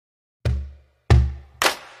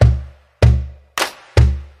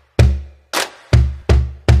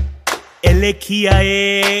Mele kia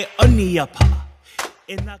e oniapa.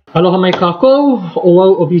 Aloha mai kākou, o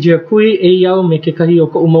wau o bijia kui e iau me kekahi o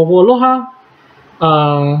koʻu mau aloha.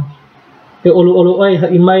 E olu oi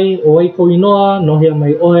haʻi mai o wai kou inoa, nohea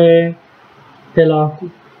mai oe, pēlā aku.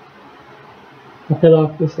 Pēlā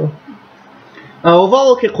aku so. O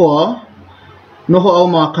wau o Kekoa, noho au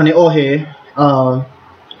ma kane ohe,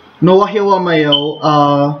 no wahi wa mai au,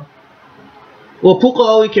 o puka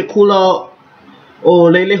au I ke kula o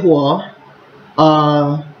leilehua,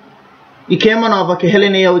 I ke manawa ke hele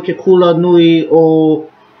nei au I ke kula nui o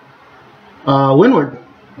Windward.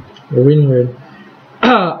 Windward.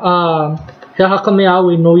 He haka mea au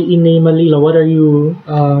I noi I nei malila. What are you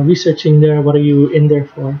researching there? What are you in there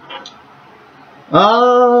for?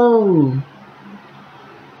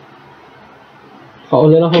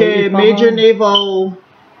 Ke major naval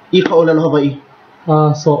I ka ʻŌlelo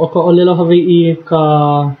Hawaiʻi. So o ka ʻŌlelo Hawaiʻi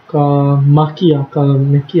ka makia, ka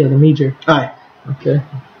mekia, the major. Ai. Okay.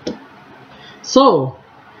 So,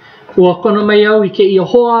 ua kona mai au I kēia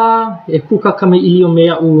hoa, e puka ka me ʻili o me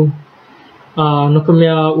aʻu. No ka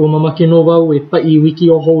mea ua mamake no wau e pai wiki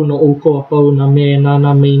o hou no o koa pau na me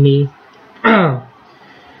nana mei nei.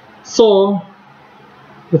 So,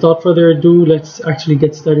 without further ado, let's actually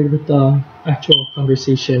get started with the actual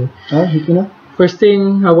conversation. First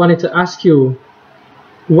thing I wanted to ask you,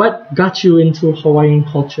 what got you into Hawaiian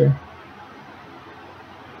culture?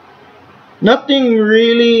 Nothing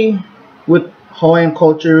really with Hawaiian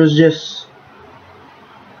culture. It was just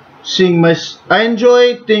seeing I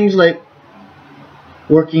enjoyed things like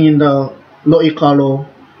working in the lo'i kalo.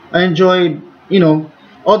 I enjoyed,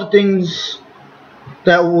 all the things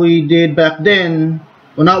that we did back then.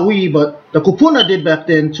 Well, not we, but the kupuna did back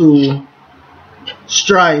then to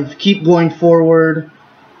strive, keep going forward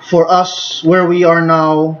for us where we are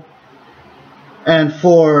now and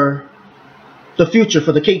for the future,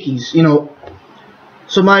 for the keikis,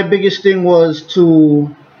 So my biggest thing was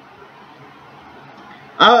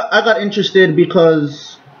I got interested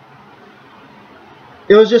because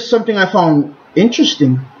it was just something I found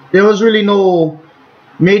interesting. There was really no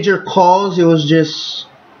major cause. It was just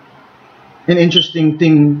an interesting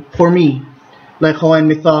thing for me, like Hawaiian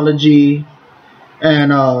mythology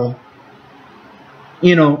and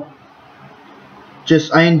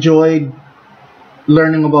just I enjoyed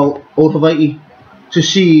learning about old Hawaiʻi to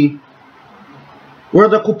see where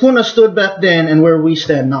the kupuna stood back then and where we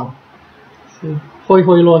stand now. Hoi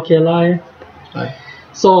hoi loa kēlā. Ai.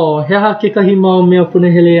 So, he aha kekahi mau mea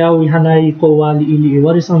punahele au I hana I kou wā liʻiliʻi.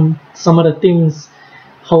 What are some of the things,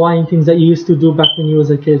 Hawaiian things that you used to do back when you was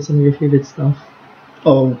a kid, some of your favorite stuff?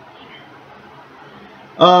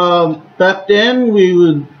 Back then we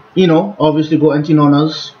would, obviously go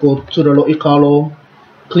antinonas, go to the lo'i kalo,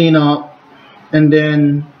 clean up, and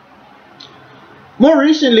then more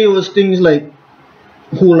recently it was things like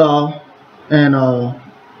hula and ʻŌlelo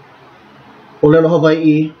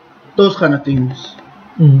Hawaiʻi, those kind of things.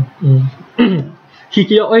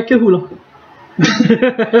 Hiki a oe ke hula.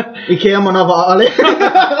 I kēia manawa ʻaʻale.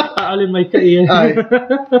 ʻaʻale mai ka ia.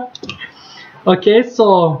 Okay,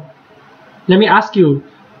 so let me ask you,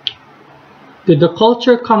 did the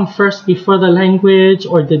culture come first before the language,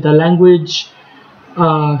 or did the language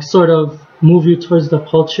sort of move you towards the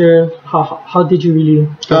culture? How did you really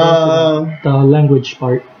get into the language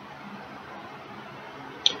part?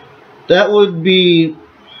 That would be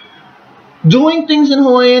doing things in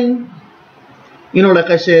Hawaiian, like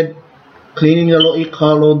I said, cleaning the lo'i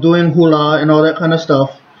kalo, doing hula and all that kind of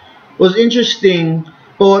stuff was interesting.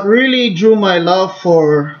 But what really drew my love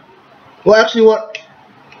for, what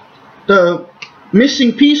the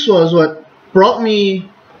missing piece was, what brought me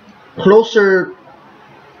closer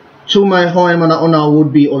to my Hawaiian manaʻo now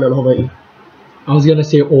would be ʻŌlelo Hawaiʻi. I was gonna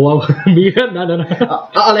say no.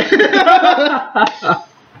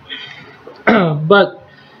 But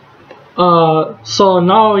so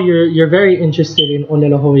now you're very interested in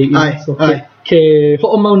ʻŌlelo Hawaiʻi. Ai, so ke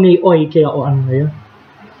hoʻomau nei oi ke ʻo ana ia.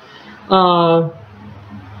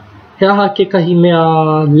 He aha kekahi mea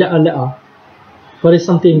leʻa. What is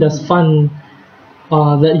something that's fun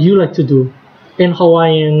that you like to do in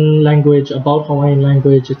Hawaiian language, about Hawaiian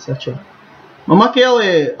language, etc.? Mamake au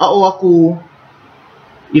e ʻaʻo aku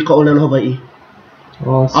I ka ʻŌlelo Hawaiʻi.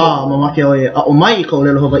 Mamake au e ʻaʻo mai I ka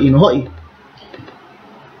ʻŌlelo Hawaiʻi no hoʻi.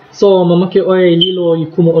 So mamake oe lilo I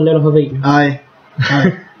kumu ʻŌlelo Hawaiʻi. Ai.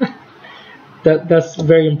 That's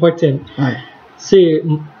very important. Ai. See,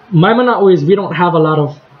 my manaʻo is we don't have a lot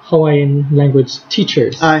of Hawaiian language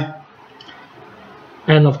teachers. Ai.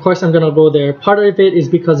 And of course I'm gonna go there. Part of it is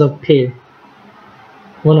because of pay.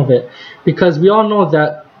 One of it. Because we all know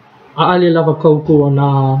that ʻaʻale lava kauku o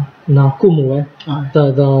na kumu,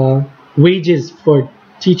 the wages for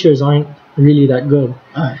teachers aren't really that good.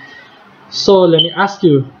 Aye. So let me ask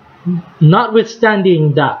you,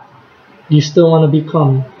 notwithstanding that, do you still want to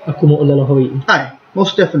become a kumu ʻŌlelo Hawaiʻi? Aye,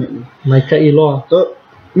 most definitely. Mai ka iloa. So,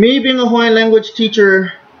 me being a Hawaiian language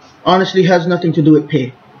teacher honestly has nothing to do with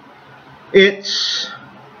pay. It's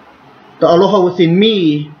the aloha within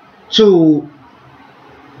me to,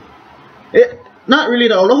 not really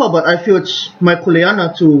the aloha, but I feel it's my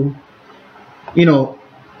kuleana to, you know,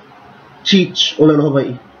 teach ʻŌlelo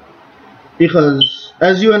Hawaiʻi. Because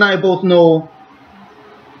as you and I both know,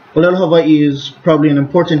 ʻŌlelo Hawaiʻi is probably an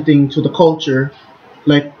important thing to the culture.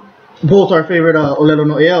 Like both our favorite ʻŌlelo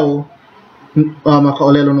no ʻeau, maka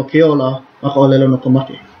ʻŌlelo no keola, maka ʻŌlelo no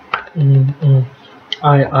kamake.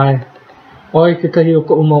 Ai. Oi kekahi o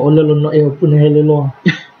koʻu mau ʻŌlelo no ʻeau punahele loa.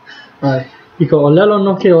 Ai. I ka ʻŌlelo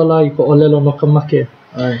no keola, I ka ʻŌlelo no kamake.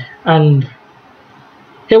 Ai. And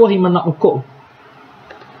he wahi manaʻo koʻu.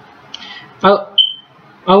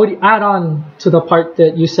 I would add on to the part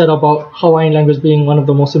that you said about Hawaiian language being one of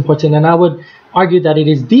the most important, and I would argue that it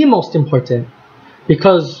is the most important,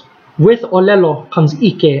 because with ʻŌlelo comes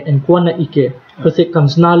ʻike and kuana ʻike. With it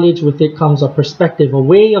comes knowledge, with it comes a perspective, a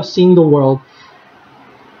way of seeing the world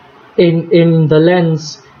in the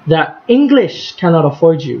lens that English cannot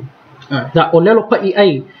afford you. Aye. That ʻŌlelo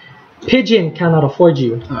paʻiʻai, pidgin cannot afford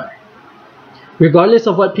you. Aye. Regardless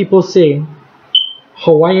of what people say,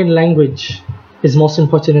 Hawaiian language is most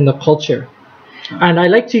important in the culture. And I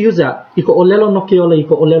like to use that. Iko ʻŌlelo no keola,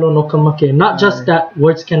 iko ʻŌlelo no kamake. Not just that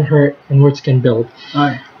words can hurt and words can build.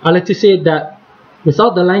 Aye. I like to say that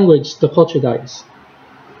without the language, the culture dies.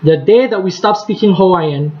 The day that we stop speaking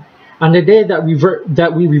Hawaiian, and the day that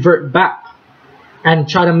we revert back and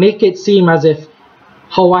try to make it seem as if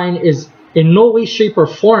Hawaiian is in no way, shape, or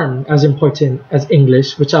form as important as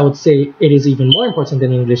English, which I would say it is even more important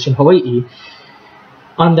than English in Hawaii,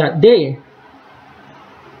 on that day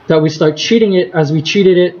that we start treating it as we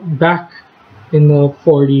treated it back in the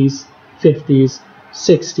 40s, 50s,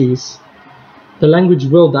 60s, the language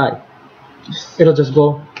will die. It'll just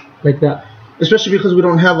go like that. Especially because we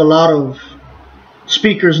don't have a lot of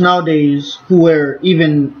speakers nowadays who are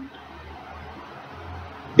even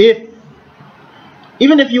if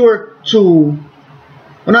you were to,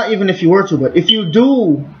 well, not even if you were to, but if you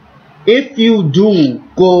do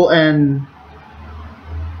go and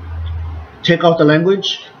take out the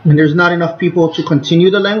language and there's not enough people to continue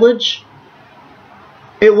the language,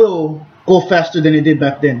 it will go faster than it did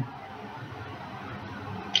back then.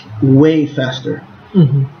 Way faster.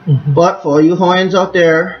 But for all you Hawaiians out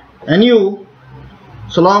there, and you,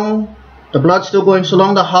 so long the blood's still going, so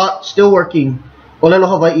long the heart's still working, ʻŌlelo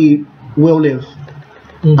Hawaiʻi will live.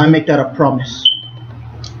 I make that a promise.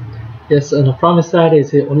 Yes, and a promise that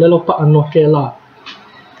is ʻŌlelo paʻano kēlā.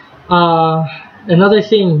 Another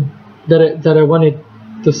thing that I wanted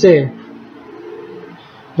to say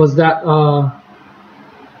was that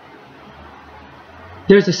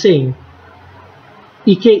there's a saying,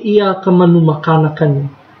 Ike ia ka manu makana kani.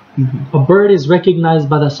 A bird is recognized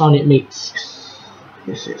by the sound it makes.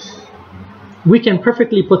 Yes. We can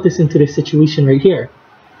perfectly put this into this situation right here.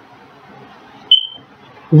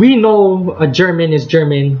 We know a German is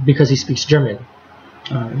German because he speaks German.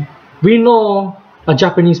 We know a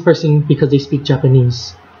Japanese person because they speak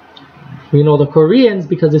Japanese. We know the Koreans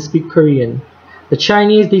because they speak Korean. The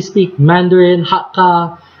Chinese, they speak Mandarin,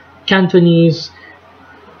 Hakka, Cantonese,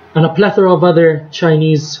 and a plethora of other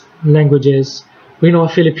Chinese languages. We know a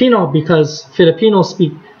Filipino because Filipinos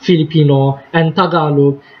speak Filipino and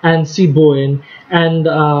Tagalog and Cebuan and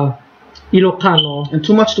Ilocano. And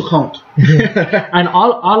too much to count. And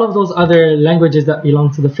all of those other languages that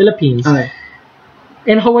belong to the Philippines. Aye.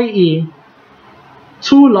 In Hawaii,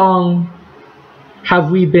 too long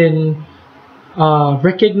have we been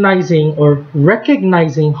recognizing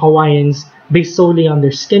Hawaiians based solely on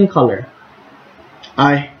their skin color.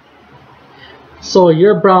 Aye. So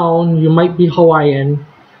you're brown, you might be Hawaiian,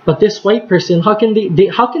 but this white person, how can they be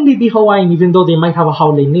Hawaiian even though they might have a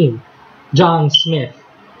Haole name? John Smith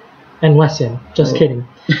and Wesson. Just kidding.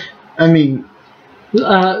 I mean,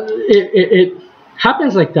 it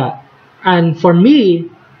happens like that. And for me,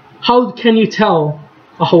 how can you tell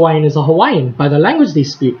a Hawaiian is a Hawaiian? By the language they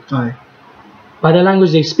speak. Aye. By the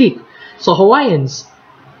language they speak. So Hawaiians,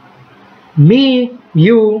 me,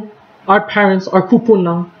 you, our parents, our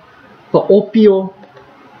kupuna, the opio,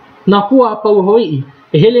 nakua pau Hawaii,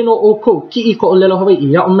 e hele no o kou, ki'i ko ʻŌlelo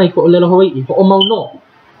Hawaii, ya omai ko ʻŌlelo Hawaii, ho o mau no.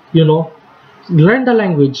 You know, learn the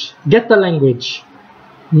language, get the language.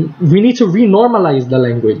 We need to renormalize the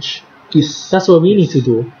language. Yes. That's what we need to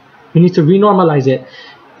do. We need to renormalize it.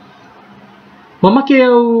 Mamake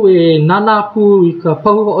au e nana aku I ka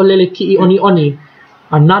pahu hoʻolele kiʻi oni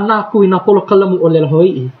a nana aku I nā polokalamu ʻōlelo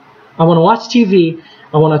Hawaiʻi. I want to watch TV.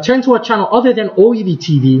 I want to turn to a channel other than ʻōiwi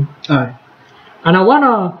TV. Aye. And I want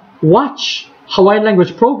to watch Hawaiian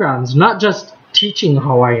language programs, not just teaching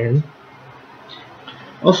Hawaiian.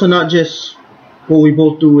 Also, not just what we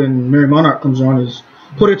both do when Mary Monarch comes on is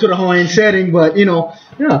put it to the Hawaiian setting, but you know,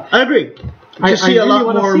 Yeah, I agree. I see a really lot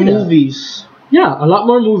wanna more see that. movies. Yeah, a lot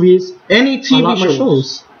more movies, Any a TV lot more shows.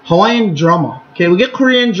 shows. Hawaiian drama. Okay, we get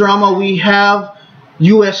Korean drama. We have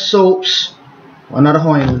U.S. soaps. Well, not a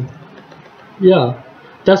Hawaiian. Yeah,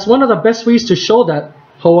 that's one of the best ways to show that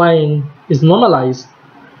Hawaiian is normalized.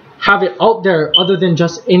 Have it out there other than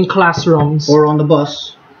just in classrooms Or on the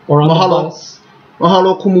bus. or on Mahalo. the bus.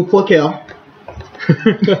 Mahalo kumu kēia.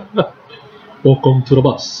 Welcome to the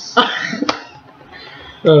bus.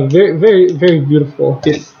 Very, very, very beautiful.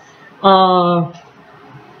 Yes.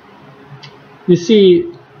 You see,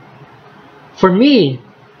 for me,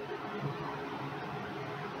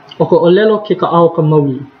 ʻŌlelo ke kāʻau ka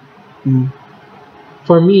maui.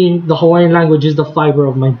 For me, the Hawaiian language is the fiber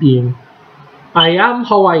of my being. I am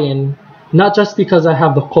Hawaiian, not just because I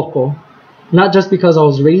have the koko, not just because I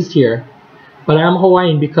was raised here, but I am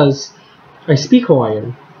Hawaiian because I speak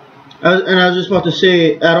Hawaiian. And I was just about to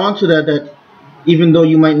say, add on to that, that even though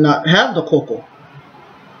you might not have the koko,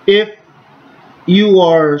 if you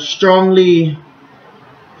are strongly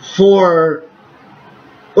for,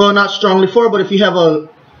 well, not strongly for, but if you have a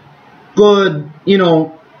good, you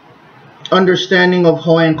know, understanding of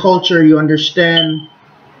Hawaiian culture, you understand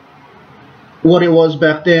what it was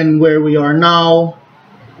back then, where we are now,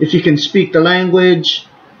 if you can speak the language,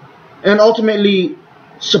 and ultimately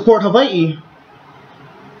support Hawai'i,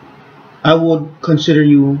 I would consider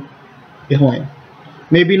you a Hawaiian.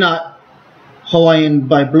 Maybe not Hawaiian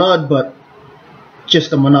by blood, but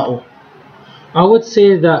just a manaʻo. I would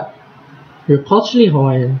say that you're culturally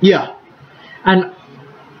Hawaiian. Yeah. And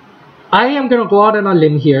I am going to go out on a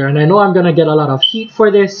limb here, and I know I'm going to get a lot of heat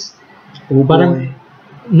for this, Oh but boy.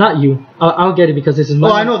 not you. I'll get it because this is my.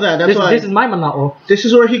 Oh, I know that. That's why. This is my manaʻo. This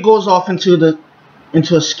is where he goes off into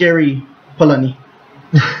a scary palani.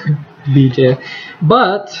 BJ.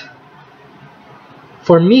 But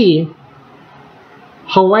for me,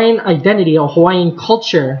 Hawaiian identity or Hawaiian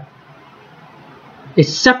culture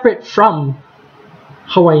is separate from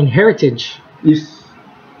Hawaiian heritage. Yes.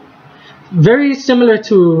 Very similar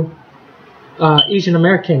to Asian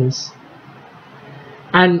Americans.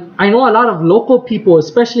 And I know a lot of local people,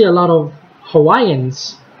 especially a lot of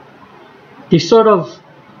Hawaiians, they sort of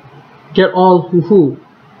get all hoo-hoo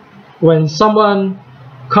when someone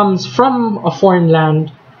comes from a foreign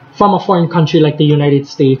land, from a foreign country like the United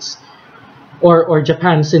States or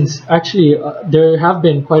Japan, since actually there have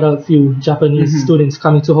been quite a few Japanese students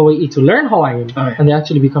coming to Hawaii to learn Hawaiian, and they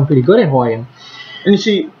actually become pretty good in Hawaiian. And you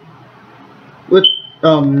see, with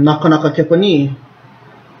Nakanaka Kepani,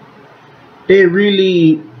 they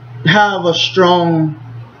really have a strong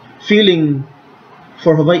feeling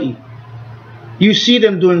for Hawaii. You see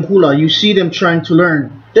them doing hula, you see them trying to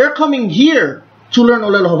learn. They're coming here to learn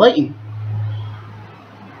ʻŌlelo Hawaii.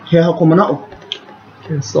 He hako manaʻo.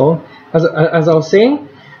 Okay, so, as I was saying,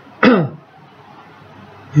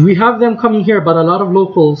 we have them coming here, but a lot of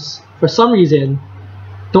locals, for some reason,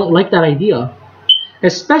 don't like that idea.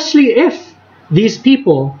 Especially if these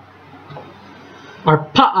people are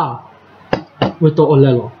pa'a with the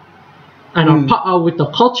ʻŌlelo and are pa'a with the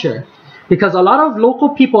culture. Because a lot of local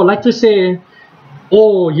people like to say,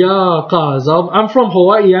 oh yeah, cause I'm from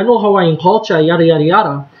Hawaii, I know Hawaiian culture, yada yada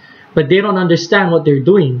yada. But they don't understand what they're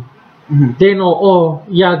doing. They know, oh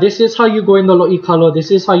yeah, this is how you go in the loʻikalo,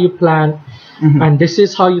 this is how you plant, and this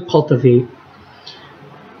is how you cultivate.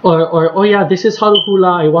 Or oh yeah, this is how to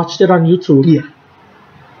hula, I watched it on YouTube. Yeah.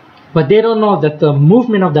 But they don't know that the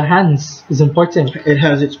movement of the hands is important. It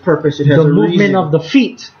has its purpose, it has The a movement reason. of the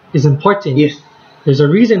feet is important. Yes. There's a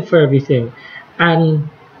reason for everything. And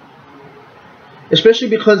especially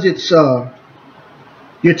because it's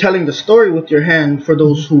you're telling the story with your hand for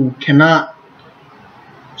those who cannot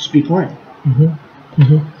speak Hawaiian.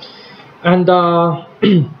 And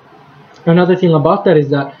another thing about that is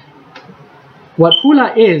that what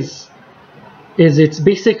hula is it's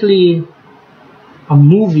basically a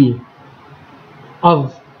movie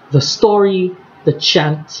of the story, the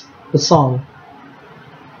chant, the song.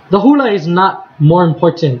 The hula is not more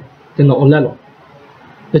important than the ʻŌlelo,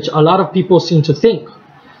 which a lot of people seem to think.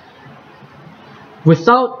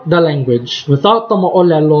 Without the language, without the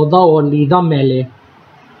moʻolelo, the ʻoli, the mele,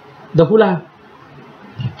 the hula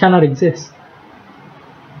cannot exist.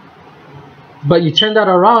 But you turn that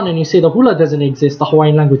around and you say the hula doesn't exist, the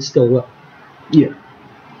Hawaiian language still will. Yeah.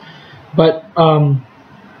 But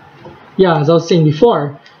yeah, as I was saying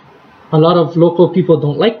before, a lot of local people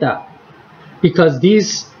don't like that, because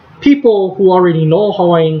these people who already know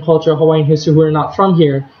Hawaiian culture, Hawaiian history, who are not from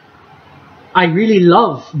here, I really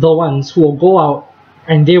love the ones who will go out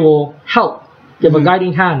and they will help, give a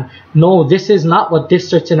guiding hand. No, this is not what this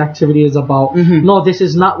certain activity is about. No, this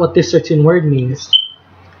is not what this certain word means.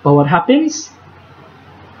 But what happens?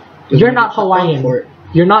 You're not Hawaiian.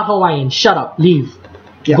 You're not Hawaiian. Shut up. Leave.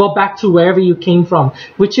 Yeah. Go back to wherever you came from,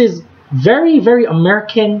 which is very, very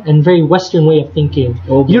American and very Western way of thinking.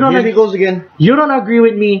 Oh, here he goes again. You don't agree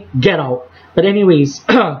with me? Get out. But anyways,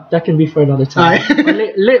 that can be for another time.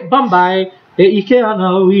 Bye-bye. I don't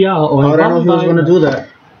know if he was going to do that.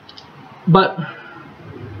 But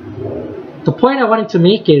the point I wanted to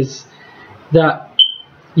make is that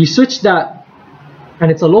you switch that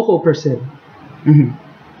and it's a local person.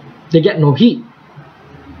 They get no heat.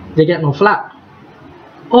 They get no flack.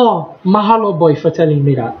 Oh, mahalo boy for telling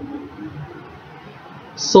me that.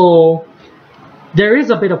 So there is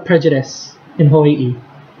a bit of prejudice in Hawaii.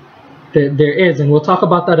 There is, and we'll talk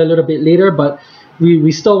about that a little bit later, but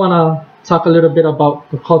we still want to talk a little bit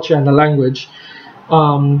about the culture and the language.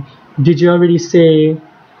 Did you already say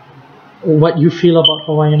what you feel about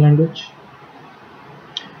Hawaiian language?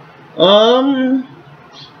 I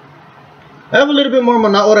have a little bit more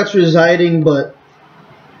manaʻo that's residing, but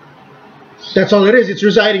that's all it is. It's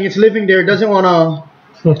residing. It's living there. It doesn't want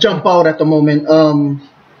to jump out at the moment.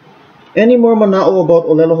 Any more manaʻo about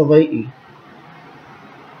ʻŌlelo Hawaiʻi?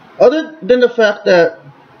 Other than the fact that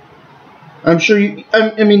I'm sure you,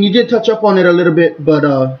 I mean, you did touch up on it a little bit, but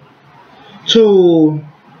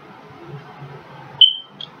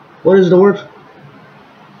what is the word?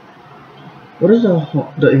 What is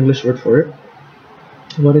the English word for it?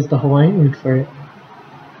 What is the Hawaiian word for it?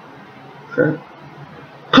 Okay.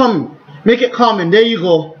 Come, make it common. There you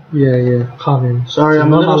go. Yeah, common. Sorry,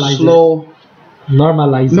 I'm a little slow.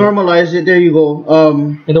 Normalize it. Normalize it. There you go.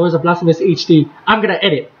 In the words of Blasphemous HD, I'm gonna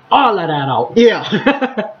edit all of that out. Yeah.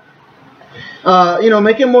 You know,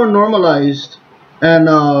 make it more normalized and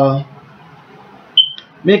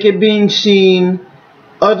make it being seen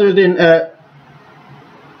other than at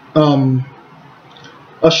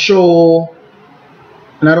a show,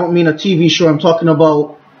 and I don't mean a TV show. I'm talking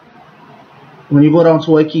about when you go down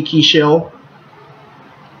to Waikiki Shell.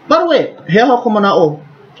 By the way, he manaʻo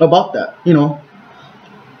about that, you know,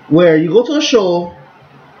 where you go to a show.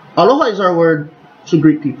 Aloha is our word to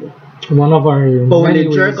greet people. One of our. But when they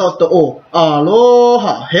jerk out the O,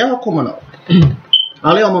 aloha, he manaʻo.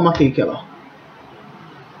 Ale mamake kēlā.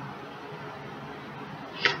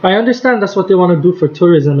 I understand that's what they want to do for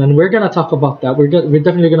tourism, and we're gonna talk about that. We're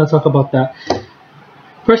definitely gonna talk about that.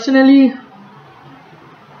 Personally,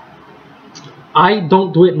 I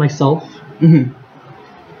don't do it myself.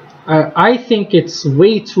 I think it's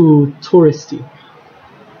way too touristy.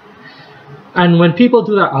 And when people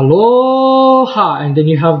do that, aloha, and then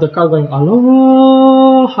you have the car going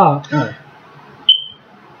aloha.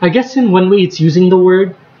 I guess in one way it's using the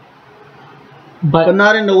word, but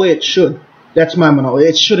not in the way it should. That's my manaʻo.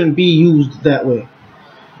 It shouldn't be used that way.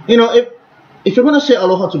 You know, if you're gonna say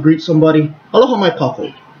aloha to greet somebody, aloha my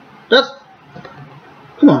kākou. That's,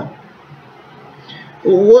 come on.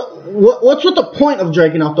 What's with the point of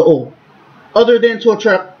dragging out the O? Other than to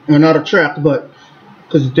attract, or not attract, but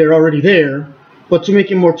because they're already there, but to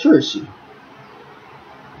make it more touristy.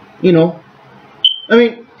 You know, I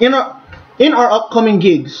mean, in our upcoming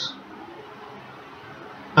gigs,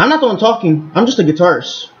 I'm not the one talking. I'm just a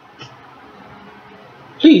guitarist.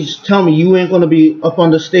 Please tell me you ain't gonna be up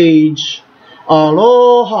on the stage.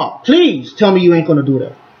 Aloha. Please tell me you ain't gonna do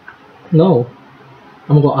that. No.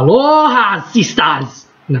 I'm gonna go aloha sisters.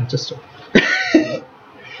 No, just so.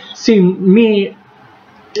 See, me,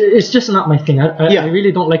 it's just not my thing. I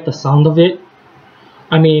really don't like the sound of it.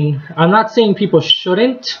 I mean, I'm not saying people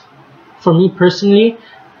shouldn't. For me personally,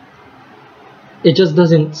 it just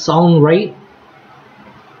doesn't sound right.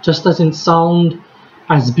 Just doesn't sound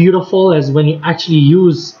as beautiful as when you actually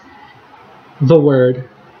use the word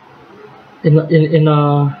in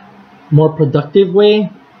a more productive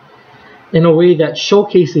way, in a way that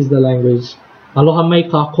showcases the language. Aloha mai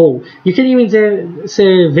kākou. You can even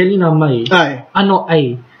say velina mai. Ai. Ano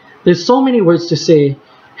ai. There's so many words to say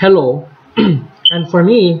hello. And for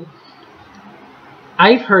me,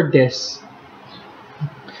 I've heard this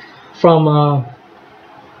from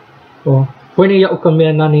but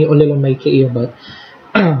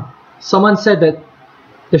someone said that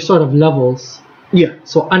there's sort of levels. Yeah.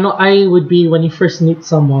 So ano ai would be when you first meet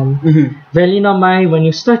someone. Velina mai when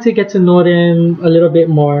you start to get to know them a little bit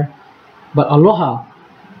more. But aloha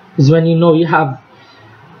is when you know you have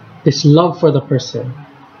this love for the person.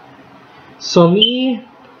 So me,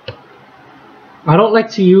 I don't like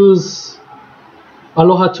to use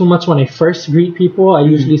aloha too much when I first greet people. I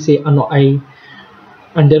usually say ano ai,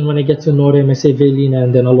 and then when I get to know them, I say velina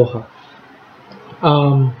and then aloha.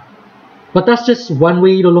 But that's just one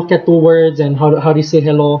way to look at the words and how do you say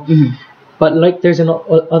hello. But like there's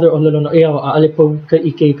other ʻŌlelo no ʻea ʻalipo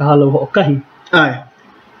ʻike kahalo hoʻokahi. Aye.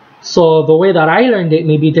 So the way that I learned it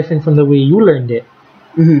may be different from the way you learned it.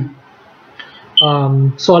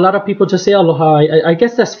 So a lot of people just say aloha. I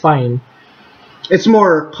guess that's fine. It's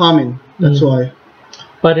more common. That's why.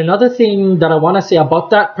 But another thing that I want to say about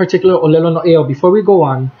that particular ʻŌlelo no ʻea before we go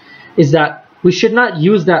on is that we should not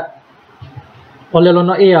use that ʻŌlelo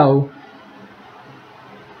no ʻea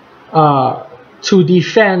to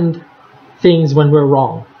defend things when we're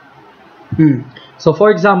wrong. So for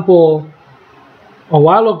example, a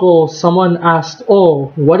while ago someone asked,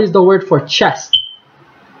 oh, what is the word for chest?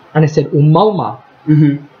 And I said umauma.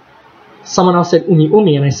 Someone else said umi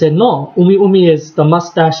umi, and I said no, umi umi is the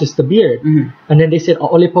mustache, is the beard. And then they said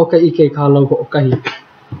ʻaʻole poka ike kahalo hoʻokahi.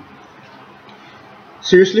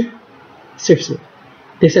 Seriously? Seriously.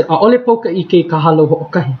 They said ʻaʻole poka ike kahalo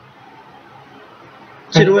hoʻokahi.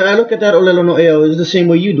 See, the way I look at that ʻŌlelo no ʻea is the same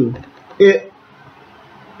way you do.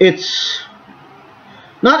 It's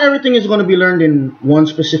not everything is going to be learned in one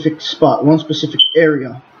specific spot, one specific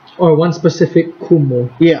area, or one specific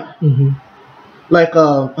kumu. Yeah. Like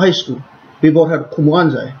high school, we both had kumu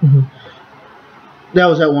anzai. That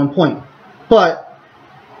was at one point. But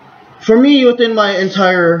for me, within my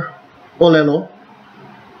entire ʻŌlelo,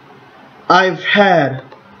 I've had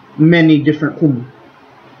many different kumu.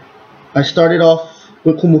 I started off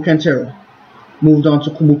with kumu kentero, moved on to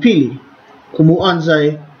kumu pili, kumu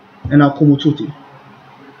anzai, and now kumu tuti.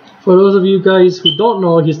 For those of you guys who don't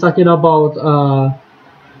know, he's talking about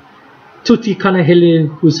Tuti Kanahele,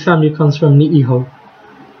 whose family comes from Ni'iho.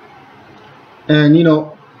 And you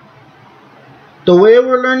know, the way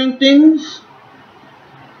we're learning things,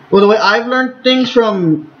 well, the way I've learned things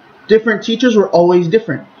from different teachers were always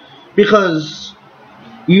different. Because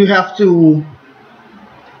you have to,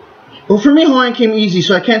 well, for me Hawaiian came easy,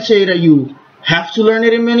 so I can't say that you have to learn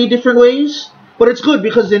it in many different ways. But it's good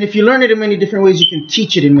because then if you learn it in many different ways, you can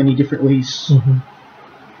teach it in many different ways.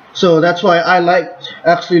 So that's why I liked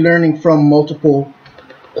actually learning from multiple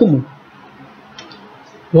kumu.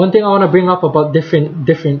 One thing I want to bring up about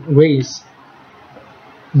different ways.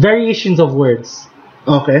 Variations of words.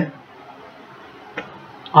 Okay.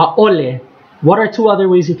 A'ole. What are two other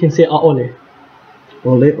ways you can say a'ole?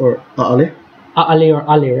 Ole or a'ale? A'ale or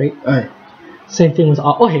ale, right? Aye. Same thing with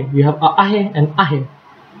a'ohe. You have a'ahe and ahe.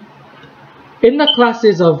 In the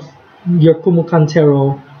classes of your kumu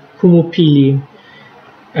kantero, kumu pili,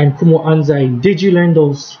 and kumu anzai, did you learn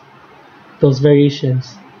those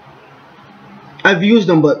variations? I've used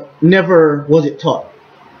them, but never was it taught.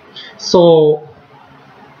 So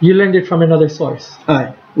you learned it from another source.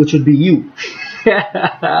 Aye, which would be you.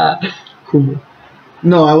 Kumu.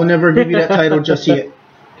 No, I will never give you that title just yet.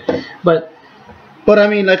 But I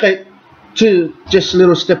mean, like to just a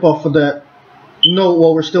little step off of that note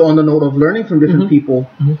while we're still on the note of learning from different people.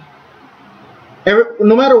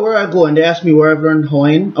 No matter where I go and they ask me where I've learned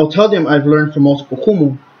Hawaiian, I'll tell them I've learned from multiple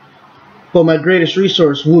kumu. But my greatest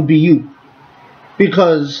resource would be you.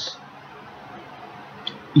 Because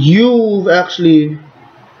you've actually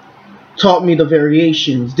taught me the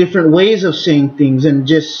variations, different ways of saying things, and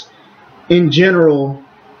just in general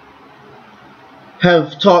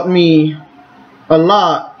have taught me a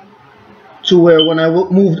lot to where when I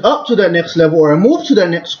moved up to that next level or I moved to that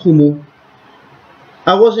next kumu,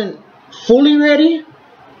 I wasn't fully ready,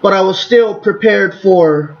 but I was still prepared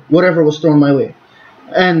for whatever was thrown my way.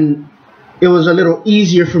 And it was a little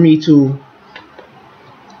easier for me to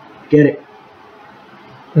get it.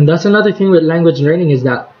 And that's another thing with language learning is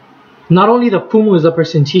that not only the kumu is the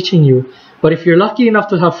person teaching you, but if you're lucky enough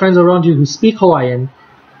to have friends around you who speak Hawaiian,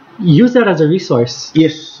 use that as a resource.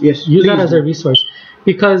 Yes. Use that as a resource.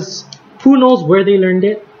 Because who knows where they learned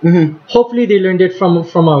it? Hopefully they learned it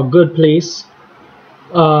from a good place.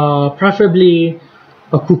 Preferably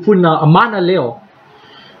a kupuna, a manaleo,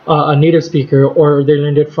 a native speaker, or they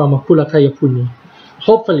learned it from a kulakaya puni.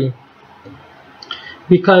 Hopefully.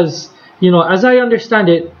 Because, you know, as I understand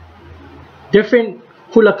it, different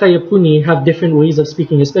kulakaya puni have different ways of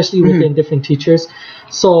speaking, especially within different teachers.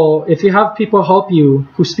 So if you have people help you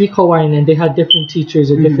who speak Hawaiian and they had different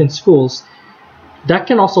teachers or different schools, that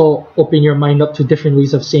can also open your mind up to different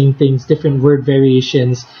ways of saying things, different word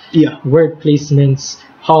variations, word placements,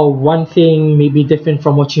 how one thing may be different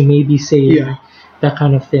from what you may be saying, that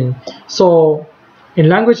kind of thing. So in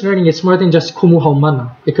language learning, it's more than just kumu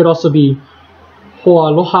haumana. It could also be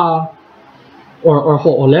hoʻaloha or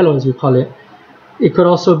ho'olelo, as we call it. It could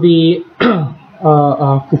also be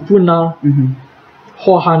kupuna,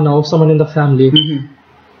 hohano, someone in the family.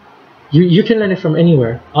 You can learn it from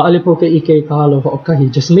anywhere.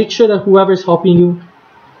 Just make sure that whoever's helping you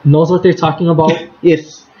knows what they're talking about.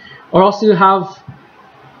 Yes. Or else you have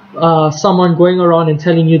someone going around and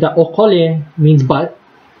telling you that okole means but.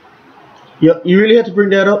 Yep, you really have to bring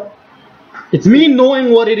that up. It's me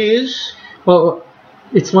knowing what it is. Well,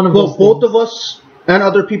 it's one of those both things. of us and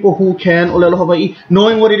other people who can ʻŌlelo Hawaiʻi,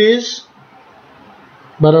 knowing what it is.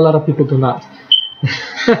 But a lot of people do not.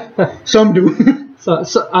 Some do. So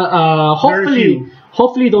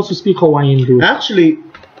hopefully those who speak Hawaiian do. Actually,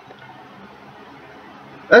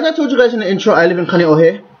 as I told you guys in the intro, I live in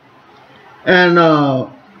Kaneohe. And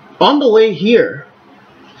on the way here,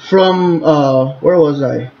 from, where was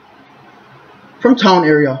I? From town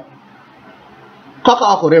area.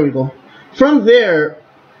 Kākou, there we go. From there,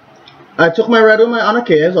 I took my ride with my ʻana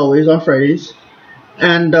as always on Fridays.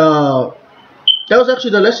 And that was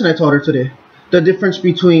actually the lesson I taught her today. The difference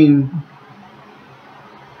between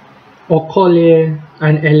okole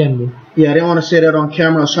and elemu. Yeah, I didn't want to say that on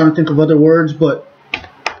camera. I was trying to think of other words, but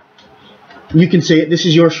you can say it. This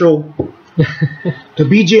is your show. The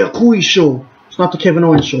BJ Akui show. It's not the Kevin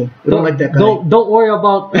Owens show. We don't like that guy. Don't worry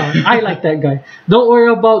about... I like that guy. Don't worry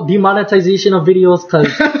about demonetization of videos because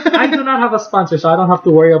I do not have a sponsor, so I don't have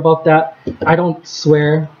to worry about that. I don't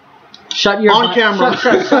swear. Shut your on camera.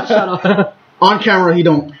 Shut up. On camera, he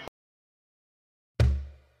don't.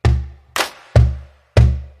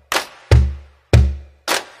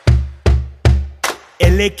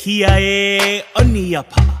 Elekia e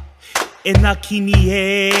oniapa, e nakini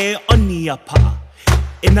e oniapa,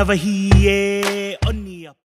 e navahi e oniapa.